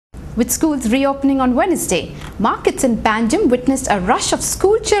With schools reopening on Wednesday, markets in Panjim witnessed a rush of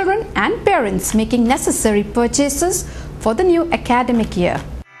school children and parents making necessary purchases for the new academic year.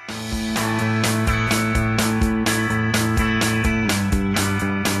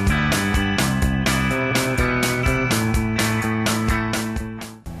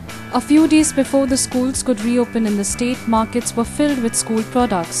 A few days before the schools could reopen in the state, markets were filled with school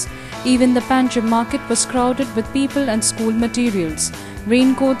products. Even the Panjim market was crowded with people and school materials.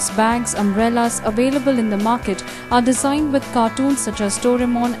 Raincoats, bags, umbrellas available in the market are designed with cartoons such as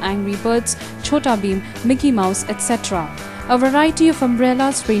Doraemon, Angry Birds, Chhota Bheem, Mickey Mouse, etc. A variety of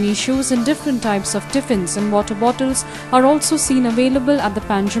umbrellas, rainy shoes and different types of tiffins and water bottles are also seen available at the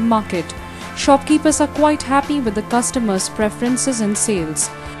Panjim market. Shopkeepers are quite happy with the customers' preferences and sales.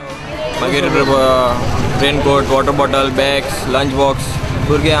 Raincoat water bottle bags lunch box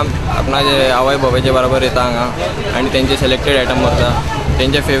भुरगे आपणा जे आवय बाबायचे बरोबर येता हांगा आनी तेंचे selected item व्हरता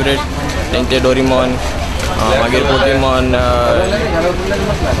तेंचे फेवरेट तेंचे डोरीमॉन मागीर पोकेमॉन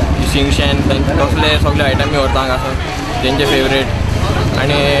शिंगशॅन तसले सगळे आयटमी व्हरता हांगासर तेंचे फेवरेट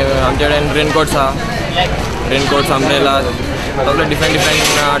आनी आमचे कडेन रेनकोट्स आहा रेनकोट्स अम्ब्रेलास सगळे डिफरंट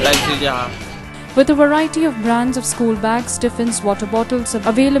टायप्सचे जे आहा. With a variety of brands of school bags, tiffins, water bottles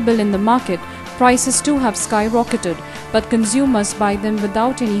available in the market, prices too have skyrocketed, but consumers buy them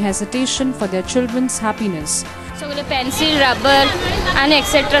without any hesitation for their children's happiness. सगळे pencil rubber आणि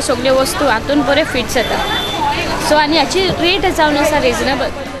etcetera सगळे वस्तू हातून बरे fit जाता सो आणि याची rate जावन आसा reasonable.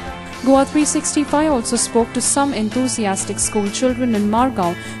 Goa 365 also spoke to some enthusiastic school children in Margao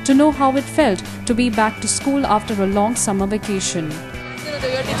to know how it felt to be back to school after a long summer vacation.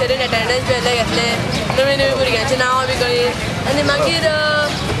 टिचरीन अटेंडन्स बी घेतले नवीन नवीन भुरग्यांची नांवां बी कळ्ळी आनी मागीर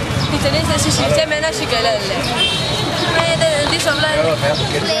टिचरीन हिस्ट्रीचे मॅनाक शिकयले आसले मागीर ती सगळ्यां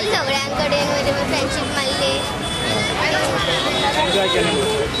सगळ्यां कडेन फ्रेंडशीप मारली एन्जॉय केलें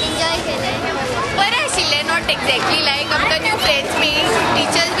बरें आशिल्लें नॉट एक्झॅक्टली लायक आमकां न्यू फ्रेंड्स मेळ्ळी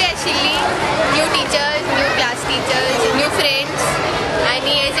टिचर्स बी आशिल्ली new teachers new class teachers new friends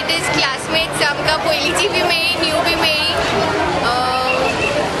आनी एज इट इज क्लासमेट्स आमकां पयलींची बी मेळ्ळी न्यू बी मेळ्ळी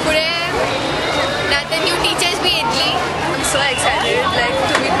I'm so excited, like,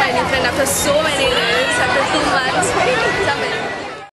 to meet my new friend after so many